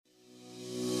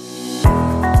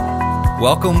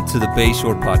Welcome to the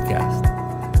Bayshore Podcast.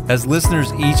 As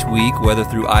listeners each week, whether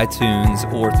through iTunes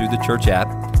or through the church app,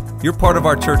 you're part of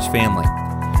our church family.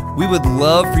 We would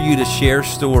love for you to share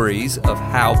stories of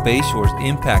how Bayshore is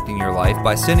impacting your life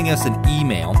by sending us an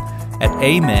email at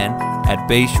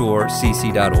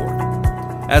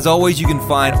amen@bayshorecc.org. As always, you can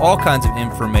find all kinds of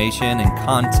information and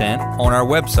content on our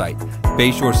website,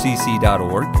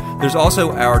 bayshorecc.org. There's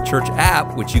also our church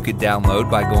app, which you could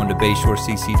download by going to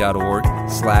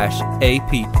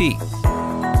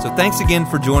bayshorecc.org/app. So thanks again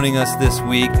for joining us this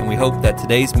week, and we hope that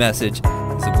today's message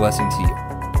is a blessing to you.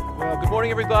 Well, good morning,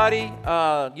 everybody.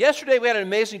 Yesterday, we had an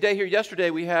amazing day here.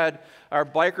 Yesterday, we had our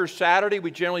Bikers Saturday.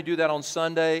 We generally do that on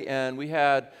Sunday, and we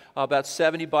had about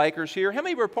 70 bikers here. How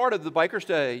many were part of the Bikers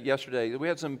Day yesterday? We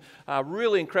had some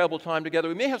really incredible time together.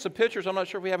 We may have some pictures. I'm not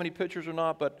sure if we have any pictures or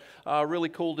not, but a really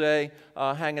cool day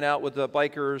hanging out with the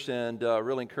bikers and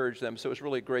really encouraged them. So it was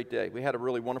really a great day. We had a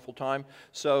really wonderful time.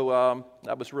 So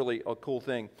that was really a cool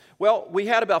thing. Well, we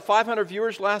had about 500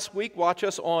 viewers last week watch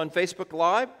us on Facebook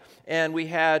Live, and we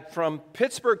had from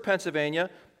Pittsburgh, Pennsylvania,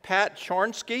 Pat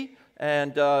Charnsky.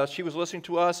 And she was listening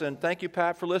to us, and thank you,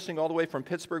 Pat, for listening all the way from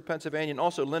Pittsburgh, Pennsylvania, and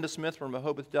also Linda Smith from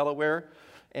Rehoboth, Delaware.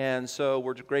 And so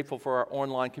we're grateful for our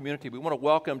online community. We want to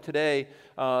welcome today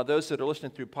those that are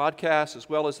listening through podcasts as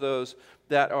well as those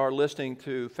that are listening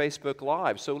to Facebook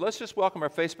Live. So let's just welcome our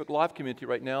Facebook Live community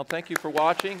right now. Thank you for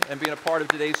watching and being a part of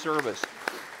today's service.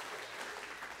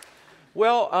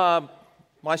 Well,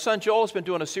 my son Joel has been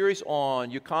doing a series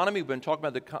on economy. We've been talking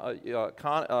about the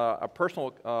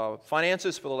personal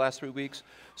finances for the last 3 weeks.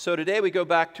 So today we go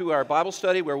back to our Bible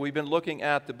study where we've been looking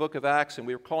at the book of Acts, and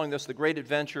we were calling this the Great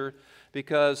Adventure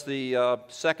because the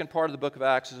second part of the book of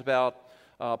Acts is about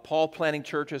Paul planting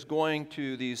churches, going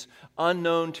to these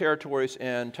unknown territories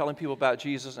and telling people about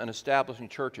Jesus and establishing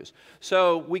churches.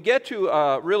 So we get to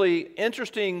a really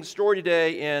interesting story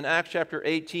today in Acts chapter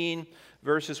 18,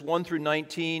 verses 1 through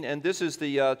 19, and this is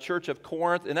the church of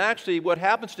Corinth. And actually what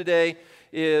happens today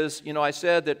is, I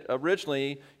said that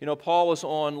originally, Paul was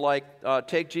on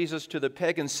Take Jesus to the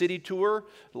Pagan City tour,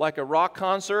 like a rock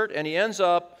concert, and he ends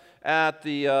up at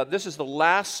this is the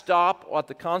last stop at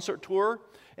the concert tour,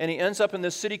 and he ends up in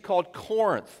this city called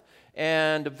Corinth.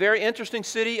 And a very interesting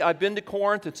city. I've been to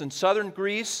Corinth. It's in southern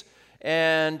Greece,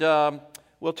 and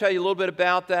we'll tell you a little bit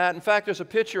about that. In fact, there's a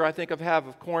picture I think I have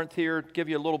of Corinth here to give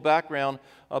you a little background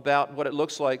about what it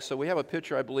looks like. So we have a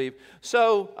picture, I believe.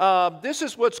 So this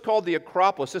is what's called the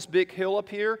Acropolis, this big hill up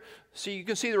here. So you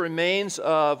can see the remains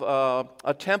of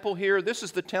a temple here. This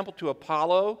is the temple to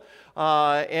Apollo,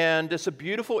 and it's a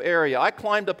beautiful area. I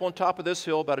climbed up on top of this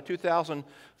hill, about a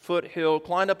 2,000-foot hill,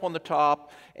 climbed up on the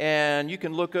top, and you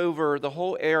can look over the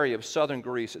whole area of southern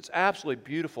Greece. It's absolutely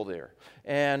beautiful there.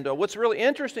 And what's really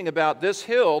interesting about this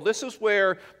hill, this is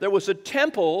where there was a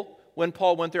temple when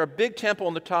Paul went there, a big temple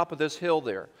on the top of this hill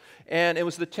there. And it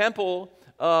was the temple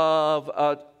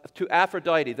to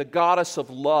Aphrodite, the goddess of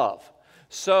love.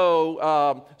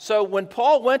 So when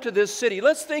Paul went to this city,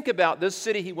 let's think about this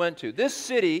city he went to. This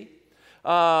city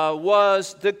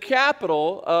was the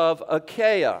capital of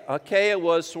Achaia. Achaia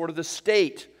was sort of the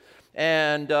state.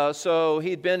 And so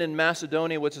he'd been in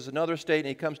Macedonia, which is another state, and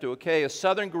he comes to Achaia,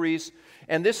 southern Greece,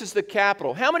 and this is the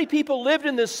capital. How many people lived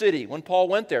in this city when Paul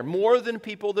went there? More than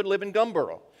people that live in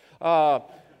Gumboro.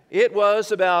 It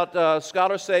was about,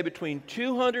 scholars say, between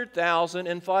 200,000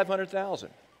 and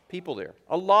 500,000 people there.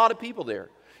 A lot of people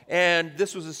there. And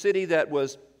this was a city that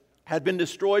had been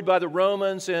destroyed by the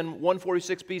Romans in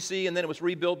 146 BC, and then it was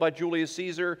rebuilt by Julius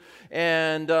Caesar,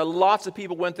 and lots of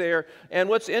people went there. And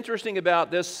what's interesting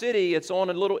about this city, it's on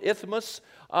a little isthmus,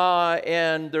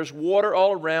 and there's water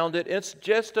all around it. It's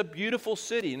just a beautiful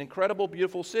city, an incredible,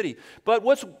 beautiful city. But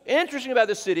what's interesting about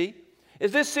this city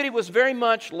is this city was very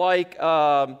much like,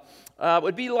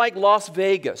 would be like Las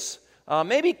Vegas,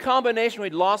 maybe a combination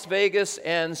with Las Vegas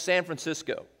and San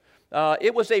Francisco.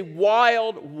 It was a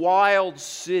wild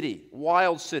city,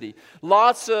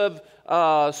 Lots of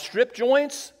strip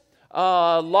joints,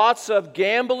 lots of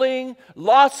gambling,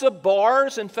 lots of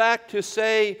bars. In fact, to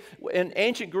say in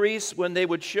ancient Greece, when they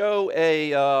would show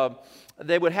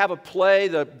they would have a play.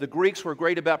 The Greeks were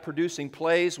great about producing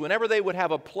plays. Whenever they would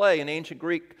have a play in ancient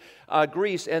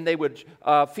Greece, and they would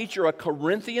feature a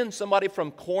Corinthian, somebody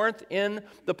from Corinth in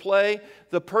the play,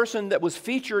 the person that was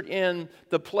featured in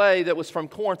the play that was from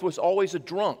Corinth was always a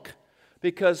drunk,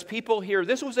 because people here,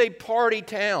 this was a party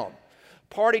town.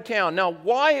 Now,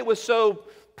 why it was so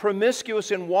promiscuous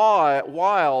and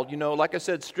wild, like I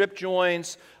said, strip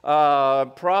joints,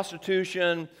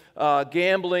 prostitution,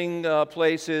 gambling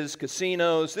places,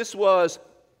 casinos. This was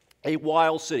a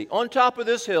wild city. On top of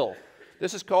this hill,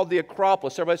 this is called the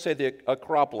Acropolis. Everybody say the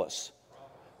Acropolis.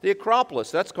 the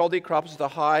Acropolis. That's called the Acropolis, the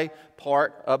high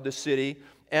part of the city.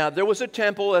 There was a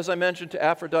temple, as I mentioned, to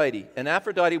Aphrodite. And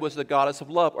Aphrodite was the goddess of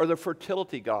love, or the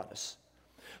fertility goddess.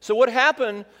 So what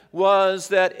happened was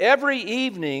that every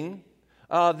evening,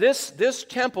 this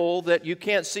temple that you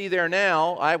can't see there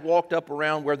now, I walked up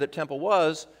around where the temple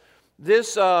was,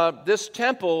 this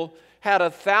temple had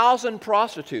 1,000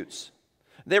 prostitutes.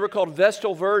 They were called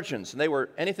Vestal virgins, and they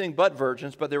were anything but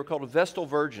virgins, but they were called Vestal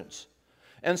virgins.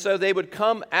 And so they would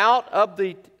come out of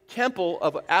the temple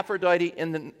of Aphrodite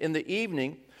in the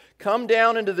evening, come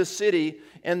down into the city,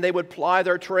 and they would ply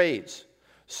their trades.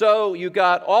 So you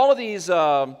got all of these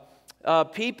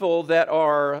people that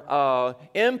are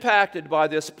impacted by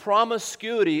this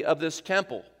promiscuity of this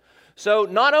temple. So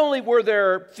not only were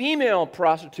there female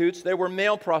prostitutes, there were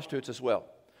male prostitutes as well.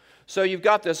 So you've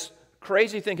got this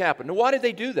crazy thing happen. Now, why did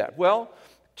they do that? Well,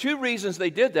 two reasons they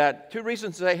did that. Two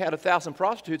reasons they had 1,000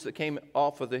 prostitutes that came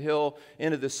off of the hill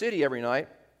into the city every night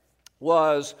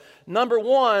was, number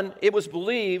one, it was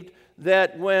believed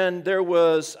that when there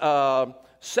was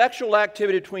sexual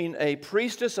activity between a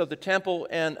priestess of the temple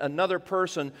and another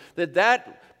person,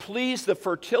 that pleased the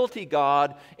fertility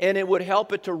god, and it would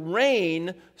help it to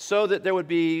rain so that there would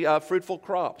be fruitful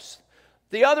crops.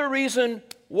 The other reason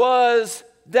was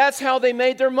that's how they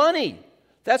made their money.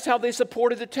 That's how they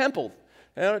supported the temple.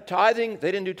 Tithing,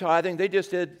 they didn't do tithing, they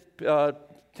just did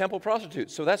temple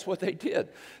prostitutes. So that's what they did.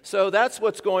 So that's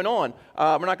what's going on.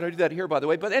 We're not going to do that here, by the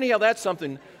way, but anyhow, that's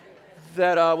something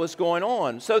that was going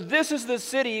on. So this is the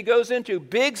city he goes into.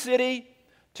 Big city,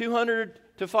 200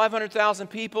 to 500,000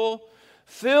 people,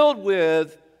 filled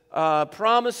with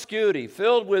promiscuity,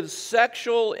 filled with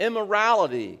sexual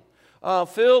immorality,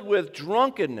 filled with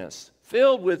drunkenness,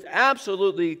 filled with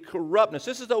absolutely corruptness.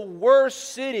 This is the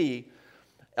worst city,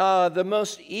 the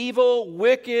most evil,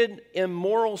 wicked,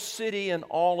 immoral city in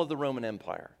all of the Roman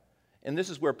Empire. And this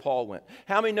is where Paul went.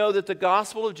 How many know that the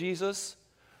gospel of Jesus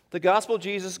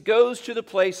goes to the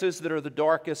places that are the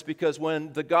darkest, because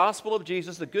when the gospel of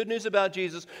Jesus, the good news about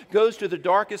Jesus, goes to the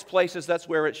darkest places, that's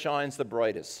where it shines the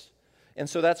brightest. And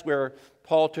so that's where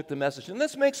Paul took the message. And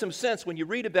this makes some sense when you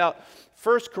read about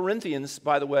 1 Corinthians,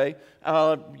 by the way.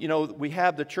 We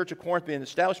have the church of Corinth being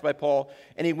established by Paul,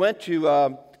 and he went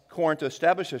to Corinth to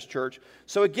establish his church.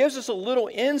 So it gives us a little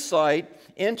insight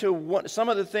into some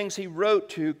of the things he wrote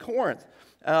to Corinth.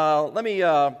 Let me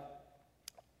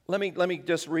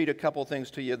just read a couple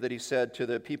things to you that he said to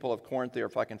the people of Corinth there,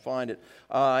 if I can find it.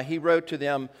 He wrote to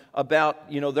them about,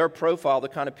 their profile, the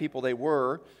kind of people they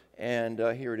were. And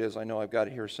here it is. I know I've got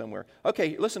it here somewhere.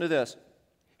 Okay, listen to this.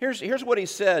 Here's what he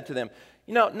said to them.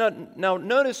 Now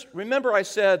notice, remember I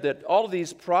said that all of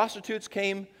these prostitutes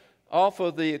came off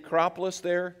of the Acropolis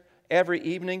there every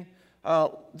evening?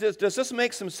 Does this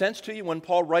make some sense to you when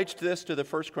Paul writes this to the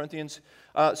 1 Corinthians?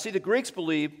 See, the Greeks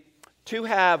believed to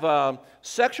have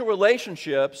sexual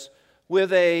relationships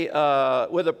with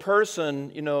a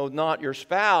person, not your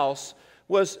spouse,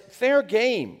 was fair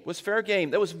game.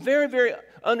 That was very, very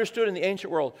understood in the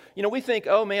ancient world. We think,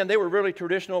 oh man, they were really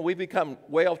traditional. We've become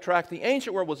way off track. The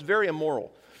ancient world was very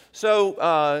immoral. So,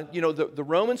 the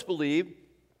Romans believed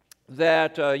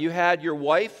that you had your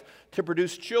wife to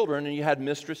produce children and you had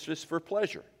mistresses for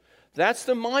pleasure. That's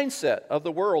the mindset of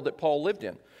the world that Paul lived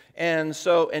in. And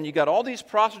you got all these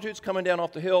prostitutes coming down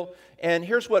off the hill, and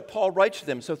here's what Paul writes to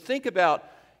them. So think about,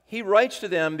 he writes to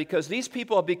them because these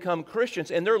people have become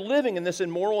Christians and they're living in this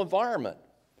immoral environment.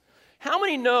 How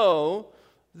many know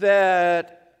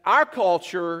that our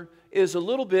culture is a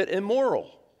little bit immoral?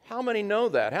 How many know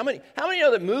that? How many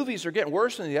know that movies are getting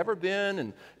worse than they've ever been,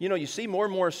 and you see more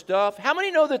and more stuff? How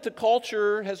many know that the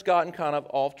culture has gotten kind of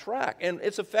off track, and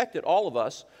it's affected all of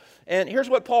us? And here's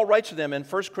what Paul writes to them in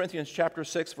 1 Corinthians chapter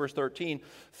 6, verse 13.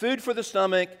 Food for the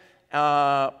stomach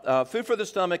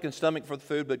and stomach for the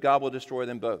food, but God will destroy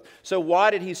them both. So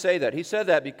why did he say that? He said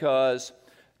that because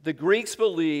the Greeks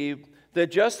believed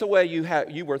that just the way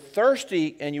you were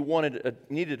thirsty and you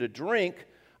needed a drink,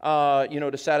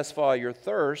 to satisfy your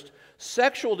thirst,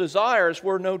 sexual desires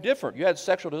were no different. You had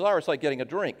sexual desires like getting a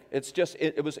drink. It's just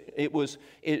it was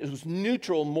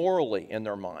neutral morally in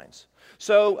their minds.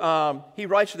 So he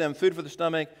writes to them, food for the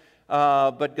stomach,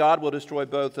 but God will destroy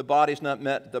both. The body is not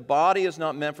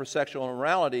meant for sexual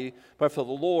immorality, but for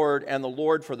the Lord, and the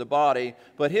Lord for the body.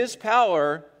 But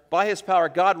by his power,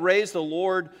 God raised the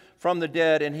Lord from the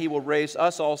dead, and he will raise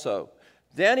us also.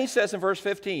 Then he says in verse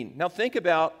 15, now think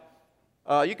about,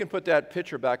 you can put that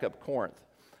picture back up, Corinth,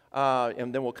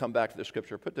 and then we'll come back to the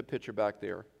scripture. Put the picture back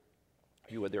there.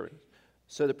 There it is.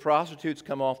 So the prostitutes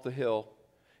come off the hill,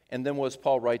 And then what does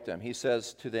Paul write them? He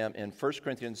says to them in 1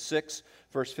 Corinthians 6,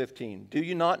 verse 15, "Do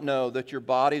you not know that your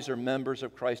bodies are members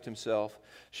of Christ himself?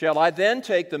 Shall I then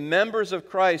take the members of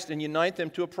Christ and unite them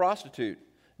to a prostitute?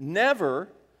 Never.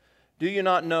 Do you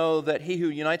not know that he who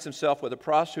unites himself with a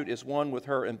prostitute is one with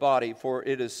her in body? For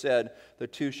it is said, the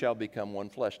two shall become one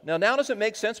flesh." Now does it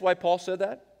make sense why Paul said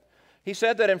that? He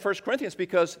said that in 1 Corinthians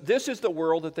because this is the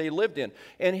world that they lived in.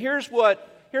 And here's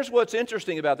what's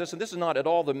interesting about this, and this is not at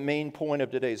all the main point of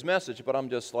today's message, but I'm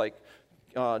just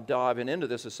diving into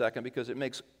this a second because it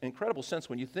makes incredible sense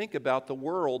when you think about the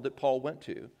world that Paul went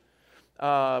to.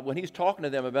 When he's talking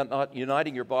to them about not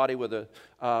uniting your body with a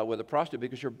prostitute,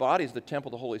 because your body is the temple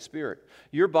of the Holy Spirit.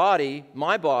 Your body,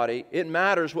 my body, it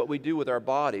matters what we do with our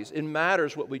bodies. It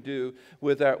matters what we do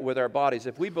with our bodies.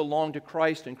 If we belong to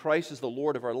Christ and Christ is the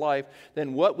Lord of our life,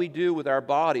 then what we do with our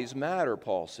bodies matter,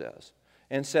 Paul says.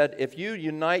 And said, if you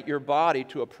unite your body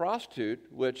to a prostitute,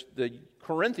 which the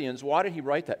Corinthians, why did he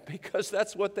write that? Because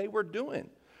that's what they were doing.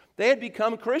 They had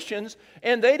become Christians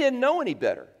and they didn't know any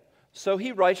better. So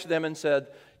he writes to them and said,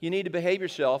 you need to behave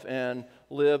yourself and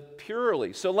live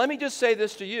purely. So let me just say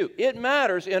this to you. It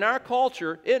matters in our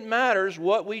culture, it matters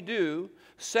what we do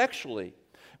sexually.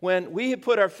 When we have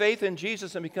put our faith in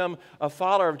Jesus and become a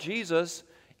follower of Jesus,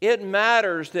 it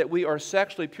matters that we are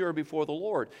sexually pure before the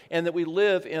Lord and that we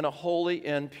live in a holy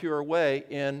and pure way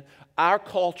in our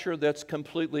culture that's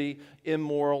completely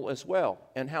immoral as well.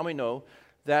 And how many know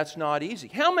that's not easy?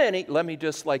 How many, let me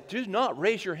just do not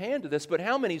raise your hand to this, but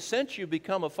how many, since you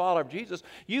become a follower of Jesus,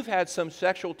 you've had some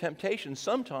sexual temptation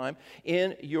sometime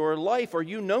in your life, or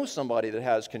you know somebody that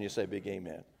has? Can you say big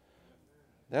amen?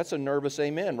 That's a nervous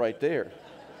amen right there.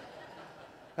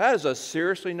 That is a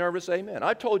seriously nervous amen.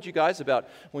 I told you guys about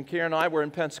when Karen and I were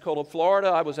in Pensacola, Florida.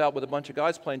 I was out with a bunch of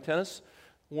guys playing tennis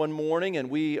one morning, and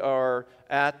we are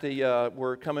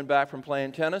we're coming back from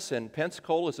playing tennis, and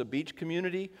Pensacola is a beach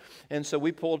community, and so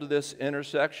we pulled to this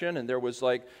intersection, and there was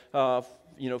 4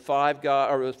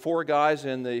 guys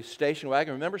in the station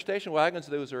wagon. Remember station wagons?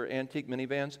 Those are antique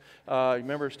minivans.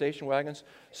 Remember station wagons?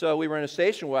 So we were in a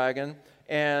station wagon,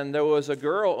 and there was a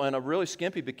girl in a really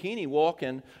skimpy bikini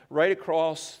walking right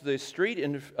across the street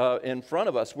in front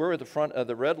of us. We're at the front of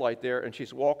the red light there, and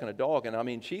she's walking a dog. And I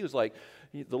mean, she was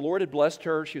the Lord had blessed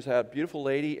her. She was a beautiful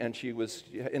lady, and she was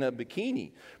in a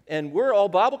bikini. And we're all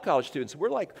Bible college students.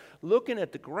 We're looking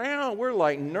at the ground.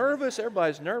 We're nervous.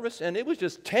 Everybody's nervous. And it was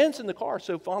just tense in the car.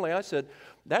 So finally I said,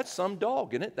 that's some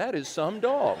dog, isn't it? That is some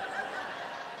dog.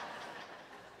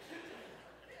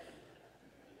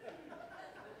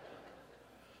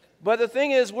 But the thing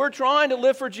is, we're trying to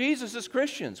live for Jesus as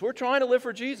Christians. We're trying to live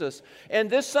for Jesus. And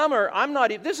this summer,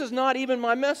 this is not even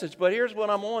my message, but here's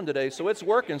what I'm on today, so it's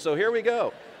working, so here we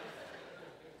go.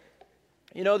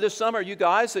 This summer, you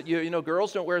guys,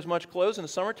 girls don't wear as much clothes in the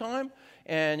summertime,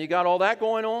 and you got all that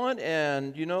going on,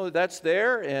 and, that's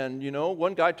there, and,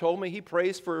 one guy told me he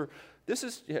prays for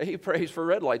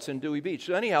red lights in Dewey Beach.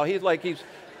 So anyhow, I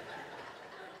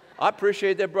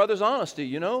appreciate that brother's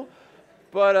honesty,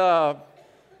 But,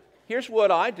 here's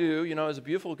what I do, as a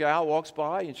beautiful gal walks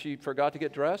by and she forgot to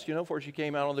get dressed, before she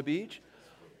came out on the beach.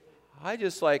 I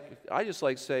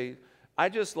say,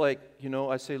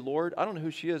 Lord, I don't know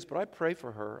who she is, but I pray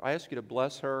for her. I ask you to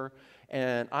bless her,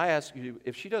 and I ask you,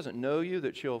 if she doesn't know you,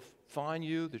 that she'll find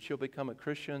you, that she'll become a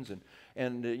Christian,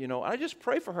 and I just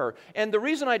pray for her. And the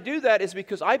reason I do that is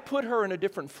because I put her in a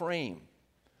different frame.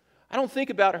 I don't think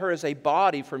about her as a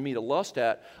body for me to lust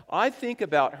at. I think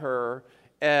about her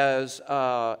as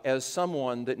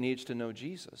someone that needs to know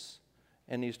Jesus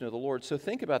and needs to know the Lord. So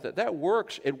think about that. That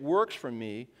works. It works for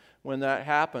me when that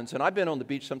happens. And I've been on the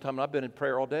beach sometime, and I've been in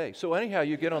prayer all day. So anyhow,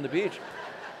 you get on the beach.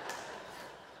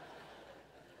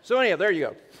 So anyhow, there you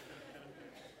go.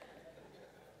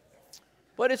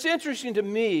 But it's interesting to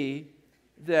me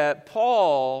that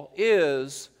Paul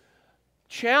is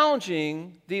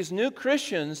challenging these new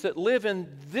Christians that live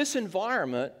in this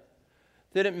environment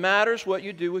that it matters what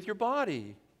you do with your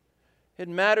body. It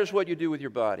matters what you do with your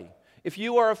body. If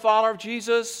you are a follower of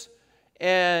Jesus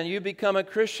and you become a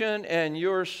Christian and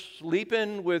you're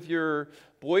sleeping with your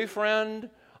boyfriend,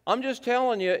 I'm just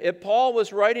telling you, if Paul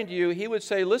was writing to you, he would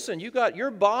say, listen,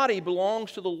 your body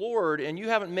belongs to the Lord, and you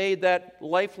haven't made that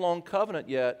lifelong covenant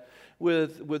yet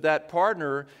with that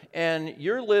partner, and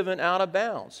you're living out of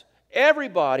bounds.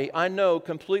 Everybody I know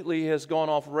completely has gone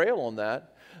off rail on that.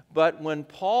 But when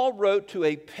Paul wrote to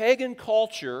a pagan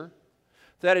culture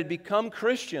that had become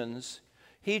Christians,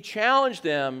 he challenged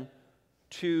them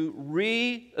to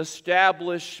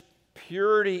reestablish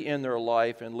purity in their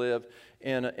life and live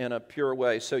in a pure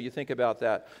way. So you think about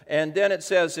that. And then it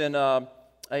says in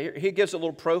he gives a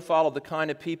little profile of the kind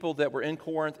of people that were in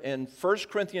Corinth. In 1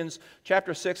 Corinthians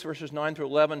chapter 6, verses 9 through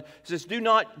 11, he says, Do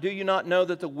you not know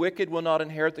that the wicked will not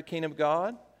inherit the kingdom of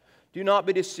God? Do not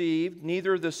be deceived,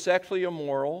 neither the sexually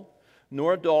immoral,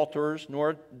 nor adulterers,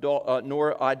 nor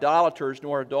idolaters,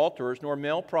 nor adulterers, nor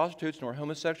male prostitutes, nor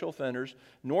homosexual offenders,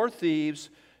 nor thieves,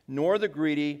 nor the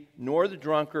greedy, nor the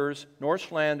drunkards, nor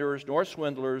slanderers, nor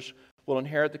swindlers will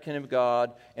inherit the kingdom of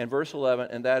God. And verse 11,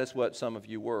 and that is what some of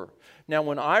you were. Now,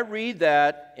 when I read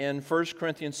that in 1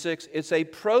 Corinthians 6, it's a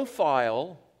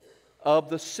profile of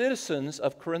the citizens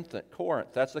of Corinth.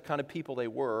 That's the kind of people they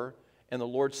were, and the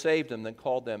Lord saved them, then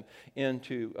called them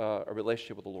into a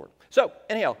relationship with the Lord. So,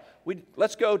 anyhow,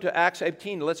 let's go to Acts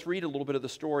 18. Let's read a little bit of the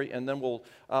story, and then we'll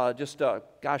that's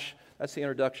the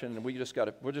introduction, and we're just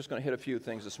going to hit a few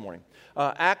things this morning.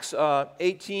 Acts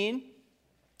 18.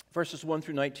 Verses 1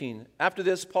 through 19. After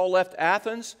this, Paul left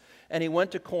Athens, and he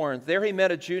went to Corinth. There he met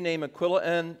a Jew named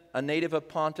Aquila, a native of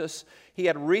Pontus. Who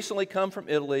had recently come from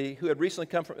Italy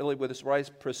with his wife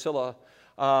Priscilla,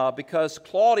 because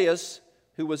Claudius,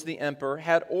 who was the emperor,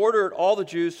 had ordered all the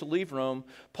Jews to leave Rome.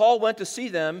 Paul went to see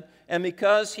them, and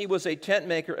because he was a tent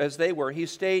maker as they were, he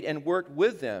stayed and worked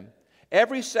with them.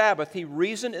 Every Sabbath he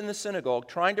reasoned in the synagogue,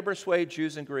 trying to persuade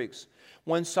Jews and Greeks.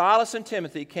 When Silas and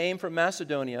Timothy came from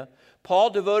Macedonia, Paul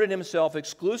devoted himself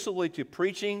exclusively to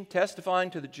preaching, testifying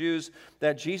to the Jews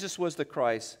that Jesus was the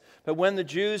Christ. But when the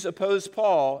Jews opposed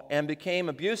Paul and became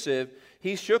abusive,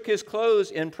 he shook his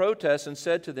clothes in protest and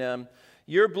said to them,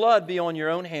 Your blood be on your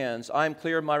own hands. I am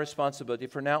clear of my responsibility.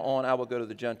 From now on, I will go to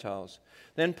the Gentiles.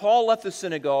 Then Paul left the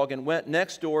synagogue and went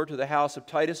next door to the house of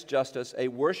Titus Justus, a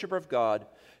worshiper of God.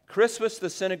 Crispus, the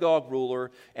synagogue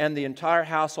ruler, and the entire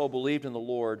household believed in the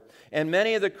Lord. And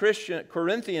many of the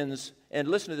Corinthians, and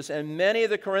listen to this, and many of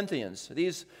the Corinthians,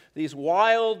 these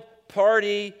wild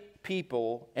party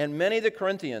people, and many of the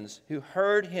Corinthians who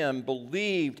heard him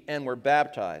believed and were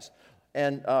baptized.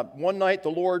 And one night the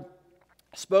Lord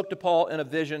spoke to Paul in a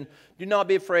vision, Do not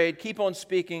be afraid, keep on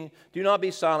speaking, do not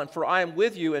be silent, for I am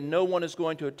with you, and no one is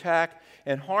going to attack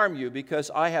and harm you, because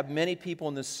I have many people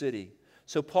in this city.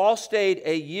 So Paul stayed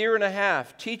a year and a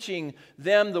half teaching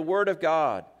them the word of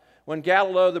God. When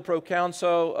Gallio, the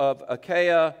proconsul of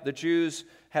Achaia, the Jews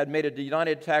had made a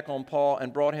united attack on Paul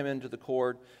and brought him into the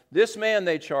court. This man,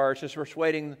 they charged, is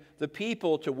persuading the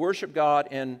people to worship God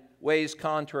in ways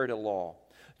contrary to law.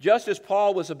 Just as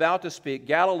Paul was about to speak,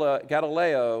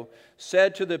 Gallio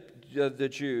said to the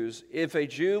Jews, If a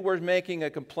Jew were making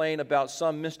a complaint about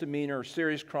some misdemeanor or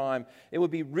serious crime, it would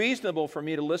be reasonable for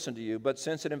me to listen to you. But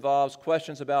since it involves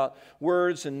questions about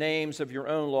words and names of your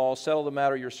own law, settle the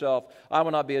matter yourself. I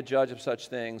will not be a judge of such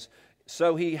things.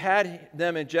 So he had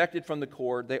them ejected from the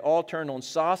court. They all turned on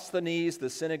Sosthenes, the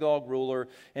synagogue ruler,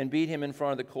 and beat him in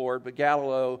front of the court. But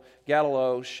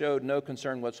Gallio showed no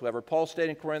concern whatsoever. Paul stayed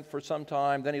in Corinth for some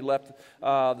time. Then he left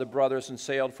the brothers and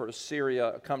sailed for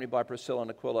Syria, accompanied by Priscilla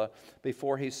and Aquila.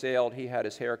 Before he sailed, he had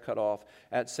his hair cut off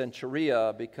at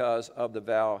Cenchrea because of the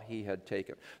vow he had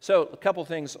taken. So a couple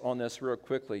things on this real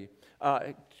quickly.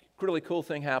 Really cool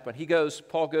thing happened.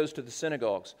 Paul goes to the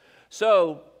synagogues.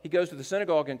 So he goes to the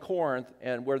synagogue in Corinth,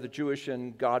 and where the Jewish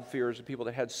and God-fearers, the people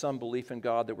that had some belief in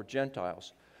God that were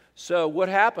Gentiles. So what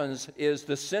happens is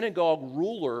the synagogue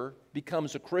ruler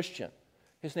becomes a Christian.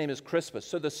 His name is Crispus.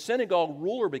 So the synagogue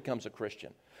ruler becomes a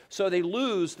Christian. So they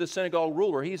lose the synagogue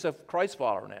ruler. He's a Christ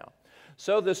follower now.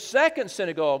 So the second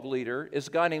synagogue leader is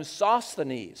a guy named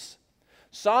Sosthenes.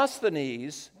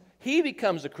 Sosthenes, he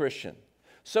becomes a Christian.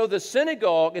 So the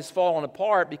synagogue is falling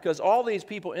apart because all these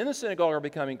people in the synagogue are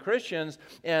becoming Christians,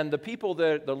 and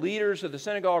the leaders of the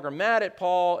synagogue are mad at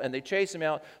Paul, and they chase him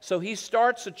out. So he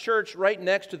starts a church right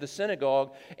next to the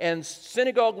synagogue, and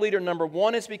synagogue leader number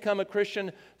 1 has become a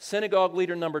Christian. Synagogue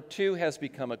leader number 2 has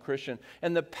become a Christian.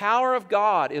 And the power of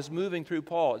God is moving through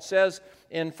Paul. It says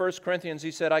in 1 Corinthians,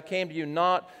 he said, I came to you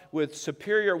not with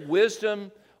superior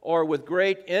wisdom or with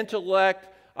great intellect.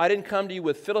 I didn't come to you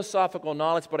with philosophical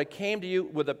knowledge, but I came to you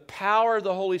with the power of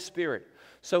the Holy Spirit.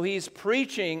 So he's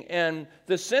preaching, and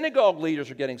the synagogue leaders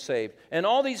are getting saved, and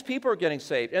all these people are getting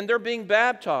saved, and they're being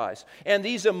baptized. And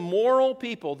these immoral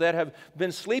people that have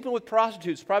been sleeping with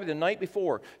prostitutes probably the night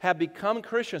before have become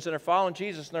Christians and are following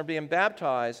Jesus, and they're being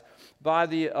baptized by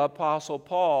the Apostle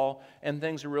Paul, and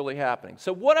things are really happening.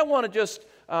 So what I want to just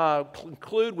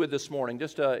conclude with this morning,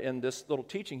 just in this little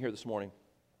teaching here this morning,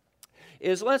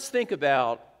 is let's think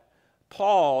about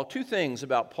Paul, 2 things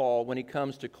about Paul when he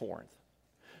comes to Corinth.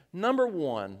 Number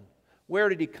 1, where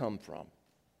did he come from?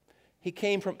 He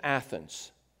came from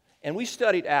Athens. And we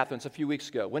studied Athens a few weeks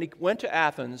ago. When he went to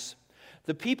Athens,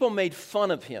 the people made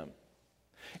fun of him.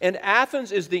 And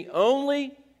Athens is the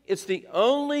only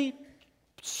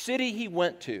city he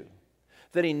went to,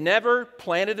 that he never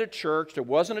planted a church. There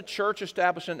wasn't a church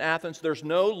established in Athens. There's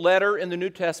no letter in the New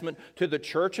Testament to the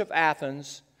church of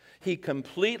Athens. He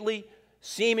completely,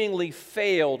 seemingly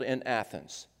failed in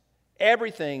Athens.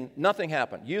 Nothing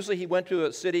happened. Usually he went to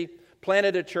a city,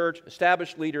 planted a church,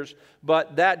 established leaders,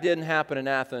 but that didn't happen in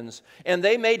Athens. And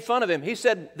they made fun of him. They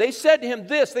said to him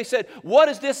this, they said, "What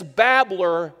does this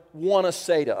babbler want to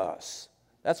say to us?"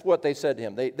 That's what they said to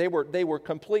him. They were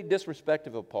complete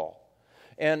disrespectful of Paul.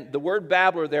 And the word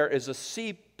babbler there is a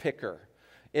seed picker.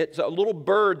 It's a little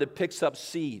bird that picks up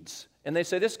seeds. And they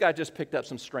say, this guy just picked up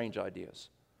some strange ideas.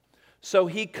 So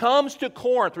he comes to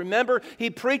Corinth. Remember,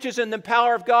 he preaches in the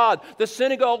power of God. The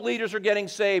synagogue leaders are getting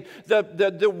saved.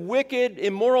 The wicked,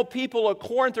 immoral people of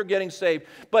Corinth are getting saved.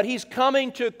 But he's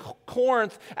coming to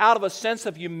Corinth out of a sense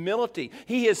of humility.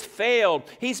 He has failed.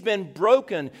 He's been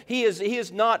broken. He's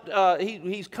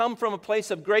come from a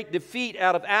place of great defeat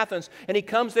out of Athens. And he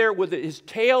comes there with his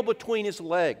tail between his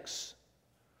legs.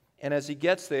 And as he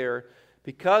gets there,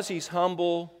 because he's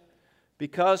humble,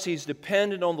 because he's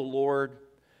dependent on the Lord,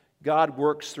 God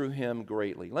works through him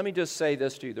greatly. Let me just say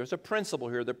this to you. There's a principle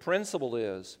here. The principle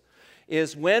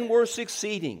is when we're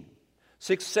succeeding,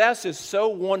 success is so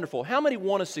wonderful. How many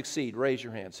want to succeed? Raise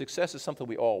your hand. Success is something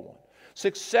we all want.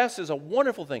 Success is a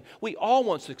wonderful thing. We all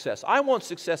want success. I want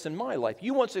success in my life.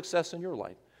 You want success in your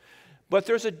life. But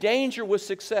there's a danger with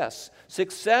success.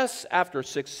 Success after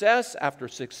success after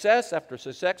success after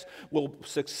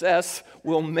success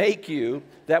will make you,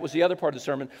 that was the other part of the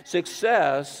sermon,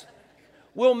 success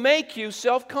will make you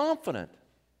self-confident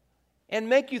and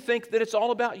make you think that it's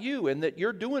all about you and that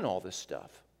you're doing all this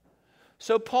stuff.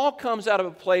 So Paul comes out of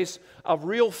a place of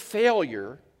real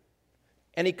failure,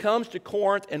 and he comes to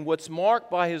Corinth, and what's marked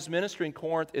by his ministry in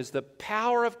Corinth is the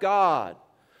power of God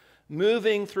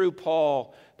moving through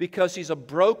Paul because he's a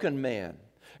broken man.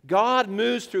 God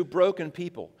moves through broken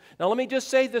people. Now let me just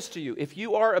say this to you. If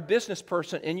you are a business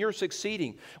person and you're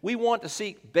succeeding, we want to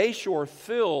see Bayshore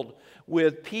filled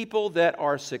with people that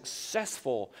are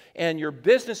successful, and your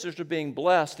businesses are being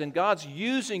blessed, and God's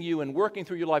using you and working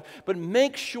through your life. But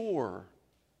make sure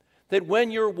that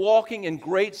when you're walking in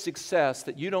great success,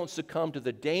 that you don't succumb to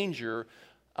the danger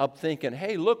of thinking,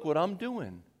 hey, look what I'm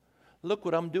doing. Look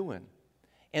what I'm doing.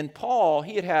 And Paul,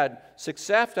 he had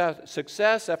success after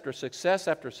success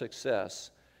after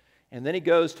success. And then he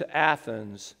goes to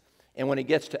Athens. And when he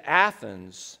gets to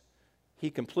Athens, he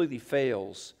completely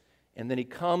fails. And then he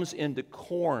comes into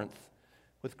Corinth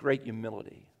with great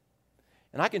humility.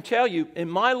 And I can tell you, in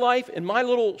my life, in my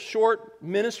little short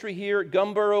ministry here at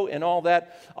Gumboro and all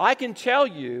that, I can tell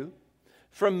you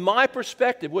from my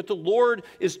perspective what the Lord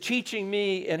is teaching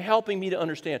me and helping me to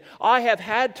understand. I have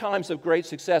had times of great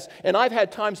success, and I've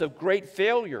had times of great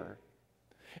failure.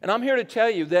 And I'm here to tell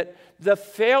you that the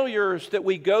failures that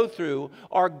we go through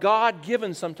are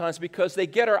God-given sometimes because they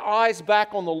get our eyes back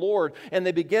on the Lord and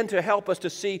they begin to help us to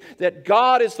see that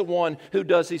God is the one who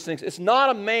does these things. It's not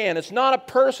a man. It's not a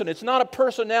person. It's not a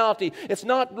personality. It's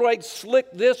not like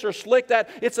slick this or slick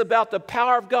that. It's about the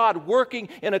power of God working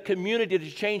in a community to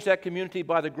change that community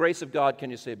by the grace of God. Can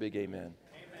you say a big amen?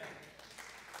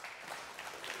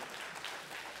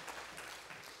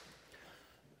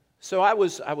 So I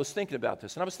was thinking about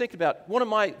this, and I was thinking about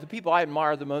the people I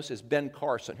admire the most is Ben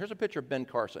Carson. Here's a picture of Ben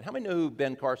Carson. How many know who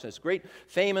Ben Carson is? Great,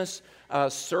 famous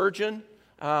surgeon,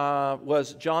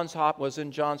 was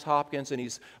in Johns Hopkins, and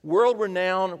he's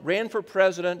world-renowned, ran for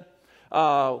president,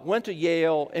 went to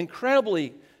Yale,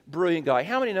 incredibly brilliant guy.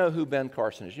 How many know who Ben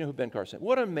Carson is? You know who Ben Carson is?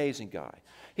 What an amazing guy.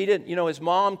 He didn't, his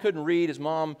mom couldn't read. His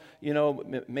mom,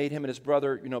 made him and his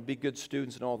brother, be good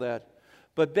students and all that.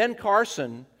 But Ben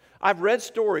Carson, I've read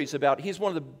stories about, he's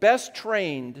one of the best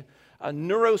trained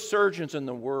neurosurgeons in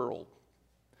the world.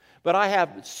 But I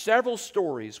have several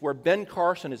stories where Ben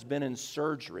Carson has been in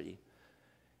surgery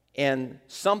and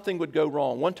something would go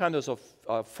wrong. One time there was a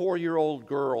 4-year-old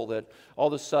girl that all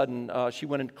of a sudden she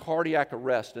went in cardiac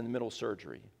arrest in the middle of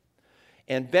surgery.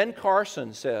 And Ben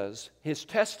Carson says, his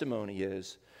testimony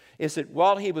is that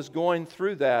while he was going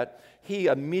through that, he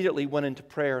immediately went into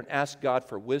prayer and asked God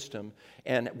for wisdom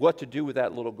and what to do with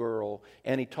that little girl.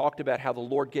 And he talked about how the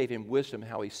Lord gave him wisdom,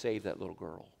 how he saved that little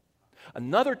girl.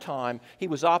 Another time, he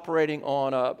was operating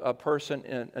on a person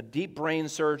in a deep brain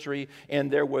surgery,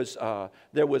 and there was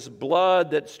blood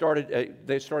that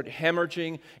they started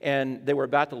hemorrhaging, and they were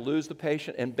about to lose the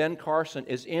patient. And Ben Carson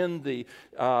is in the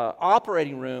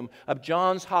operating room of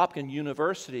Johns Hopkins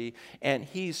University, and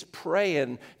he's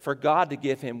praying for God to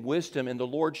give him wisdom, and the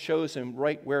Lord shows him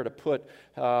right where to put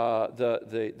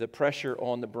the pressure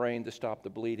on the brain to stop the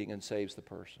bleeding and saves the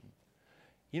person.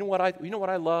 You know what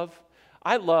I love?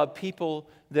 I love people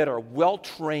that are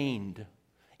well-trained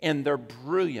and they're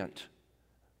brilliant,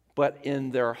 but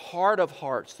in their heart of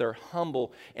hearts, they're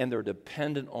humble and they're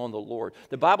dependent on the Lord.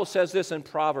 The Bible says this in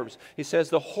Proverbs. It says,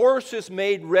 the horse is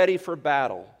made ready for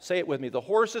battle. Say it with me. The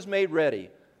horse is made ready.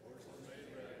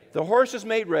 The horse is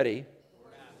made ready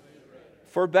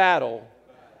for battle,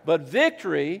 but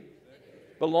victory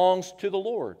belongs to the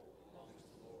Lord.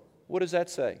 What does that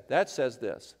say? That says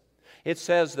this. It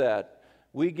says that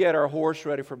we get our horse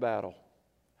ready for battle.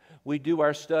 We do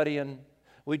our studying.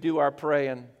 We do our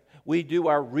praying. We do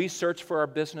our research for our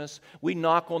business. We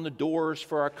knock on the doors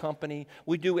for our company.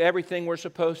 We do everything we're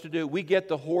supposed to do. We get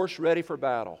the horse ready for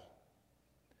battle.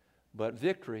 But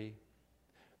victory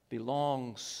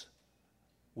belongs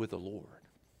with the Lord.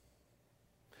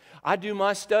 I do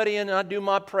my studying and I do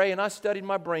my praying. I studied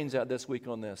my brains out this week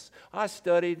on this. I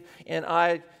studied and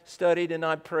I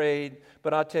prayed.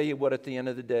 But I'll tell you what, at the end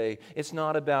of the day, it's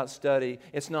not about study.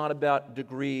 It's not about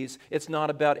degrees. It's not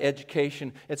about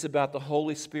education. It's about the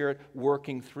Holy Spirit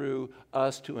working through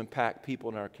us to impact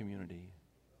people in our community.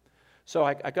 So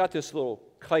I got this little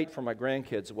kite for my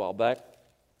grandkids a while back.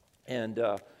 And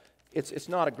it's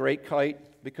not a great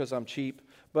kite because I'm cheap.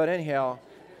 But anyhow,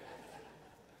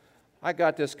 I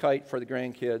got this kite for the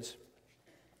grandkids,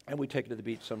 and we take it to the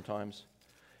beach sometimes.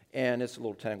 And it's a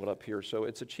little tangled up here, so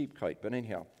it's a cheap kite. But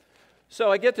anyhow,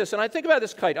 so I get this, and I think about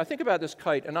this kite. I think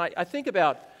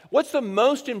about what's the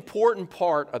most important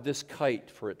part of this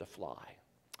kite for it to fly?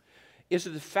 Is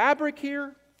it the fabric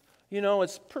here? You know,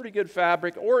 it's pretty good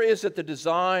fabric. Or is it the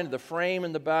design, the frame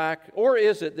in the back? Or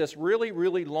is it this really,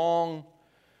 really long,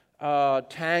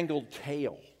 tangled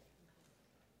tail?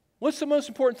 What's the most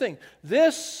important thing?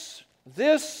 This,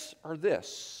 or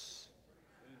this?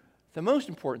 The most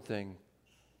important thing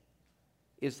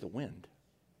is the wind.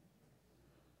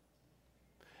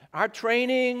 Our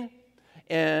training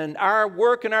and our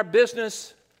work and our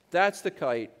business, that's the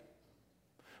kite.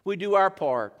 We do our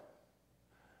part.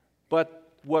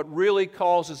 But what really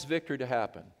causes victory to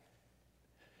happen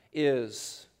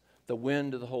is the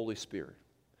wind of the Holy Spirit.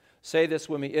 Say this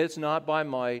with me. It's not by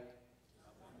might.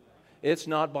 It's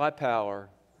not by power,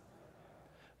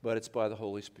 but it's by the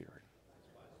Holy Spirit.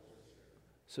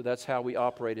 So that's how we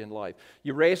operate in life.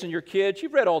 You're raising your kids.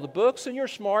 You've read all the books, and you're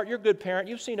smart. You're a good parent.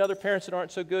 You've seen other parents that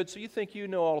aren't so good, so you think you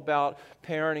know all about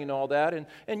parenting and all that.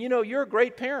 And you know, you're a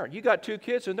great parent. You got 2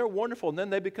 kids, and they're wonderful, and then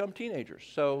they become teenagers.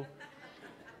 So,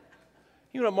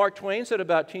 you know what Mark Twain said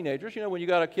about teenagers? You know, when you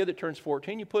got a kid that turns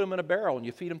 14, you put them in a barrel, and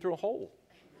you feed them through a hole.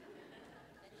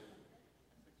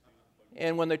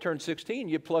 And when they turn 16,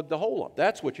 you plug the hole up.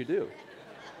 That's what you do.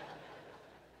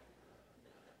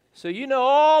 So you know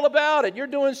all about it. You're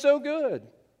doing so good.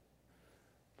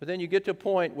 But then you get to a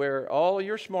point where all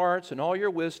your smarts and all your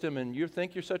wisdom, and you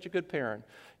think you're such a good parent,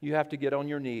 you have to get on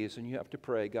your knees and you have to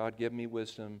pray, God, give me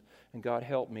wisdom, and God,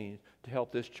 help me to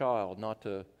help this child not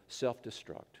to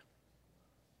self-destruct.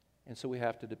 And so we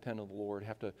have to depend on the Lord,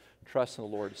 have to trust in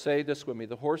the Lord. Say this with me.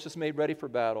 The horse is made ready for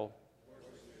battle,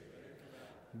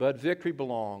 but victory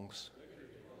belongs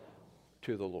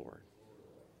to the Lord.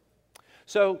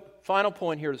 So, final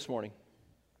point here this morning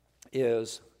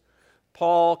is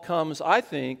Paul comes, I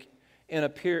think, in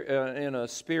a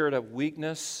spirit of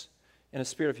weakness, in a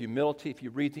spirit of humility. If you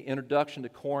read the introduction to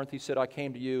Corinth, he said, I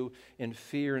came to you in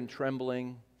fear and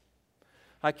trembling.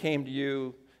 I came to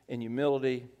you in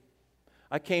humility.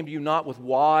 I came to you not with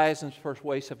wise and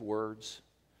persuasive words,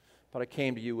 but I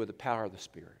came to you with the power of the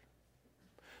Spirit.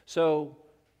 So,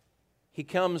 he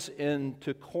comes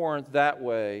into Corinth that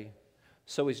way.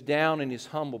 So he's down and he's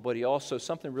humble, but he also,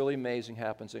 something really amazing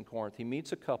happens in Corinth. He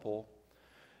meets a couple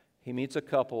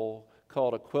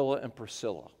called Aquila and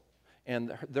Priscilla.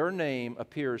 And their name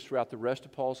appears throughout the rest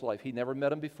of Paul's life. He never met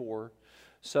them before.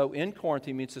 So in Corinth,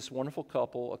 he meets this wonderful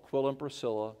couple, Aquila and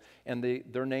Priscilla, and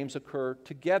their names occur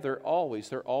together always.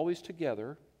 They're always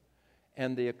together,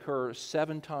 and they occur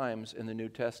 7 times in the New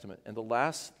Testament. And the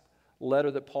last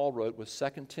letter that Paul wrote was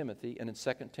 2 Timothy, and in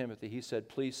 2 Timothy, he said,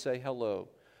 please say hello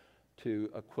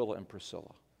to Aquila and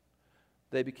Priscilla.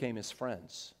 They became his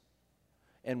friends.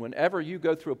 And whenever you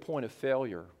go through a point of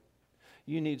failure,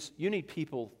 you need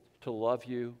people to love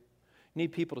you. You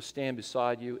need people to stand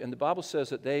beside you. And the Bible says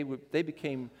that they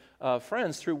became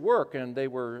friends through work, and they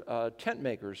were tent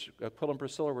makers. Aquila and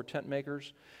Priscilla were tent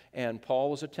makers, and Paul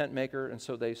was a tent maker, and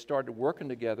so they started working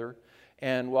together.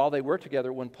 And while they worked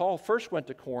together, when Paul first went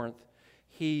to Corinth,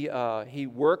 he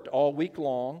worked all week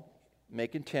long,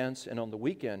 making tents, and on the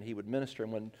weekend he would minister.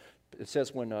 And when it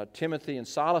says when Timothy and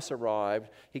Silas arrived,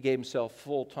 he gave himself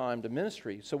full time to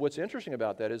ministry. So what's interesting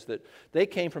about that is that they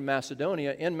came from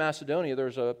Macedonia. In Macedonia,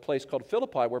 there's a place called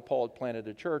Philippi where Paul had planted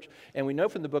a church. And we know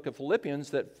from the book of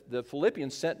Philippians that the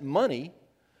Philippians sent money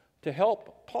to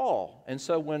help Paul. And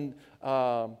so when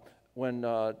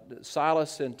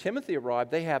Silas and Timothy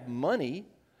arrived, they have money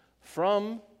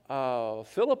from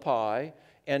Philippi,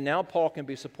 and now Paul can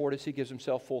be supported as he gives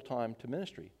himself full time to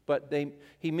ministry. But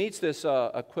he meets this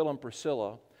Aquila and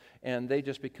Priscilla, and they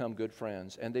just become good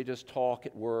friends, and they just talk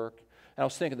at work. And I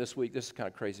was thinking this week, this is kind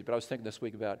of crazy, but I was thinking this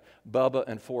week about Bubba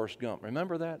and Forrest Gump.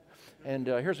 Remember that? And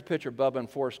here's a picture of Bubba and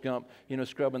Forrest Gump,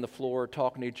 scrubbing the floor,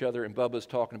 talking to each other, and Bubba's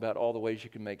talking about all the ways you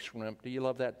can make shrimp. Do you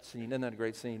love that scene? Isn't that a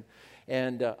great scene?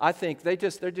 And I think they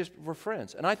were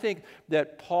friends. And I think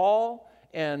that Paul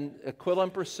and Aquila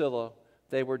and Priscilla,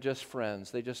 they were just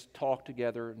friends. They just talked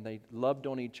together, and they loved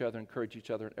on each other, encouraged each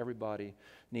other, and everybody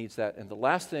needs that. And the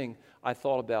last thing I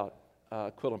thought about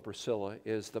Aquila and Priscilla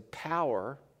is the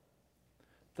power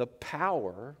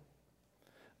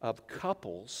of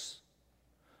couples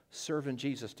serving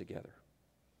Jesus together.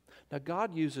 Now,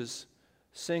 God uses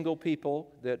single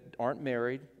people that aren't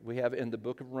married. We have in the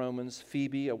book of Romans,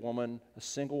 Phoebe, a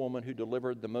single woman who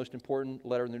delivered the most important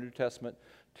letter in the New Testament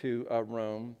to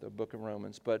Rome, the book of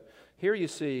Romans. But here you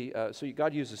see,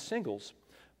 God uses singles,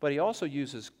 but he also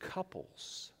uses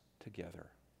couples together.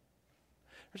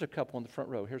 There's a couple in the front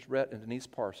row. Here's Rhett and Denise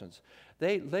Parsons.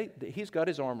 He's got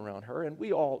his arm around her, and we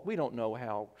don't know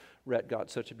how Rhett got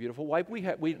such a beautiful wife.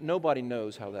 Nobody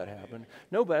knows how that happened.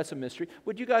 Nobody, that's a mystery.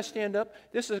 Would you guys stand up?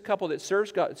 This is a couple that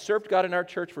served God in our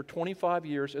church for 25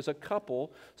 years as a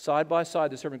couple, side by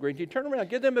side, the serving great. You turn around,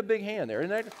 give them a big hand there. Isn't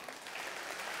that?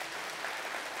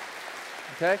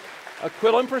 Okay,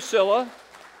 Aquila and Priscilla.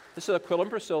 This is Aquila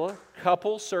and Priscilla,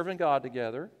 couples serving God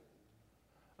together.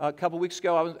 A couple weeks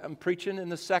ago, I'm preaching in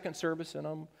the second service, and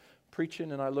I'm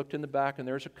preaching, and I looked in the back, and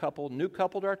there's a new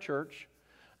couple to our church,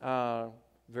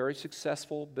 very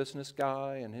successful business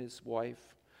guy and his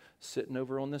wife sitting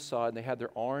over on this side. They had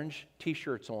their orange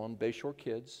T-shirts on, Bayshore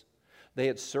Kids. They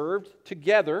had served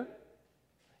together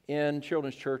in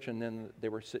children's church, and then they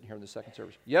were sitting here in the second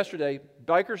service. Yesterday,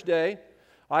 Bikers Day,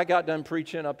 I got done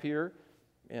preaching up here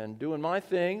and doing my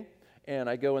thing. And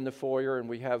I go in the foyer, and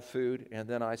we have food, and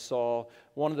then I saw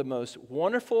one of the most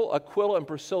wonderful Aquila and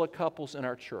Priscilla couples in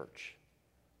our church.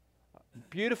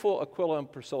 Beautiful Aquila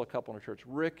and Priscilla couple in our church,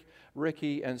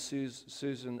 Ricky and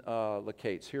Susan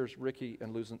Lacates. Here's Ricky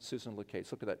and Susan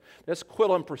Lacates. Look at that. That's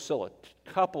Aquila and Priscilla,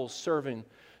 couples serving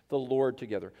the Lord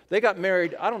together. They got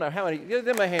married, I don't know how many, give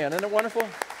them a hand. Isn't it wonderful?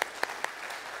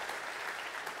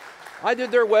 I did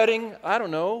their wedding, I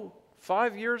don't know,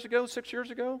 6 years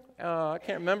ago. I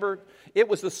can't remember. It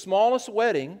was the smallest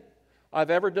wedding I've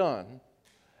ever done.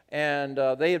 And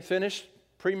they had finished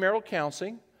premarital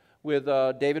counseling with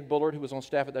David Bullard, who was on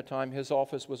staff at that time. His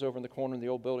office was over in the corner in the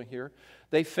old building here.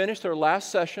 They finished their last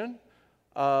session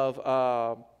of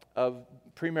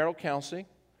premarital counseling.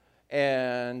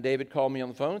 And David called me on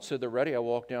the phone, said they're ready. I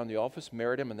walked down the office,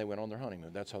 married him, and they went on their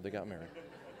honeymoon. That's how they got married.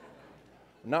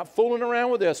 Not fooling around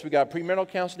with this. We got premarital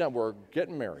counseling now. We're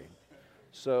getting married.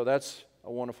 So that's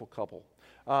a wonderful couple.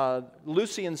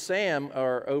 Lucy and Sam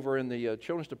are over in the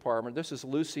children's department. This is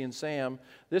Lucy and Sam.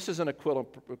 This is an Aquila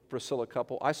and Priscilla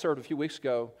couple. I served a few weeks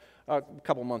ago, a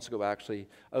couple months ago actually,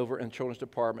 over in the children's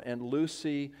department. And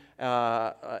Lucy,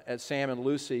 Sam and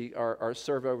Lucy are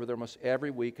served over there almost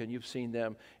every week, and you've seen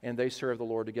them, and they serve the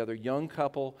Lord together. Young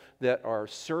couple that are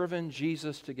serving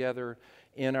Jesus together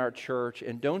in our church.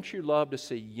 And don't you love to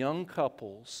see young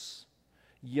couples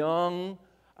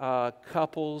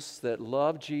that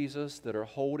love Jesus, that are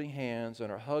holding hands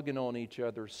and are hugging on each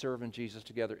other, serving Jesus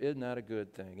together. Isn't that a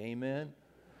good thing? Amen?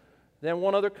 Then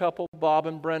one other couple, Bob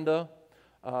and Brenda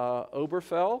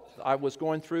Oberfeld. I was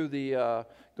going through the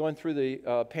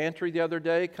pantry the other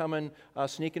day,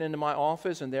 sneaking into my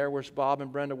office, and there was Bob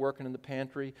and Brenda working in the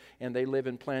pantry, and they live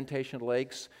in Plantation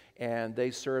Lakes, and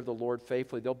they serve the Lord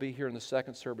faithfully. They'll be here in the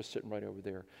second service, sitting right over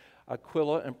there.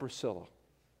 Aquila and Priscilla.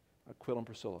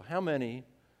 How many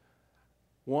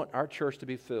want our church to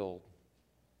be filled?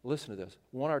 Listen to this.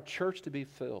 Want our church to be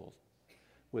filled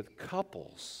with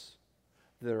couples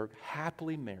that are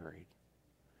happily married,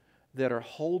 that are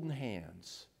holding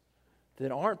hands,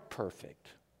 that aren't perfect,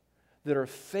 that are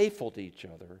faithful to each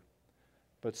other,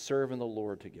 but serving the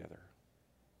Lord together.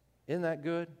 Isn't that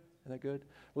good? Isn't that good?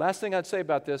 Last thing I'd say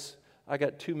about this, I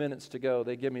got 2 minutes to go.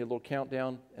 They give me a little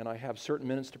countdown, and I have certain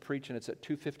minutes to preach, and it's at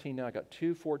 2:15 now. I got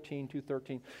 2:14,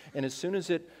 2:13, and as soon as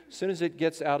it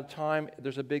gets out of time,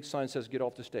 there's a big sign that says "Get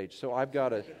off the stage." So I've got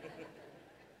to.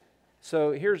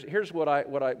 So here's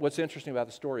what's interesting about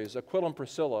the story is Aquila and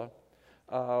Priscilla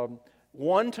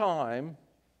One time,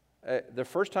 the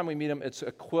first time we meet them, it's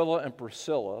Aquila and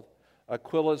Priscilla.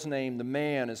 Aquila's name, the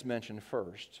man, is mentioned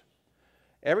first.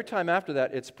 Every time after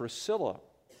that, it's Priscilla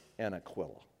and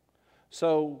Aquila.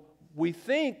 So we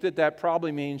think that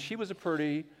probably means she was a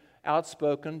pretty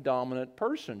outspoken, dominant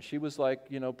person. She was like,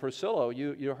 Priscilla,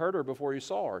 you heard her before you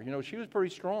saw her. She was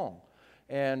pretty strong.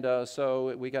 And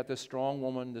so we got this strong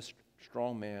woman, this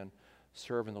strong man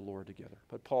serving the Lord together.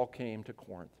 But Paul came to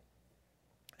Corinth,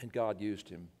 and God used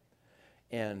him.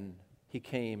 And he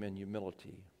came in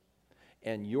humility.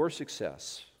 And your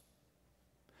success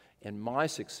and my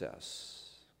success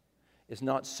is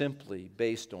not simply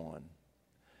based on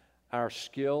our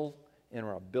skill and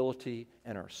our ability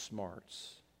and our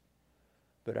smarts,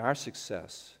 but our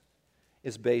success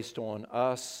is based on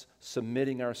us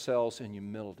submitting ourselves in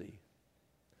humility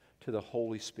to the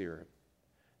Holy Spirit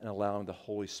and allowing the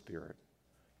Holy Spirit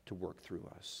to work through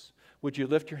us. Would you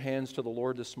lift your hands to the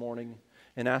Lord this morning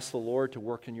and ask the Lord to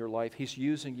work in your life? He's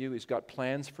using you. He's got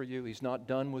plans for you. He's not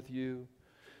done with you.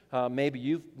 Maybe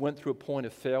you've went through a point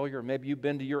of failure. Maybe you've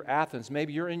been to your Athens.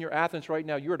 Maybe you're in your Athens right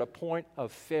now. You're at a point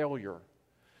of failure.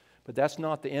 But that's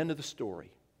not the end of the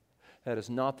story. That is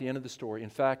not the end of the story. In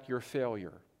fact, your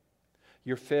failure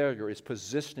is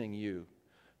positioning you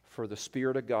for the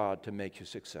Spirit of God to make you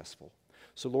successful.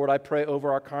 So, Lord, I pray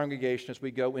over our congregation as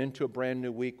we go into a brand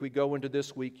new week. We go into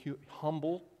this week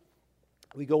humble.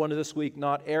 We go into this week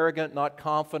not arrogant, not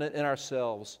confident in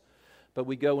ourselves, but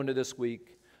we go into this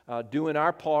week doing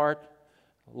our part,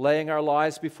 laying our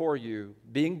lives before you,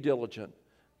 being diligent,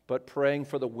 but praying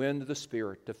for the wind of the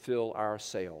Spirit to fill our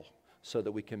sail so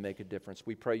that we can make a difference.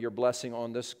 We pray your blessing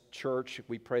on this church.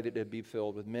 We pray that it be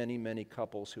filled with many, many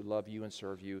couples who love you and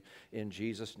serve you in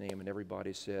Jesus' name. And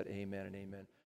everybody said amen and amen.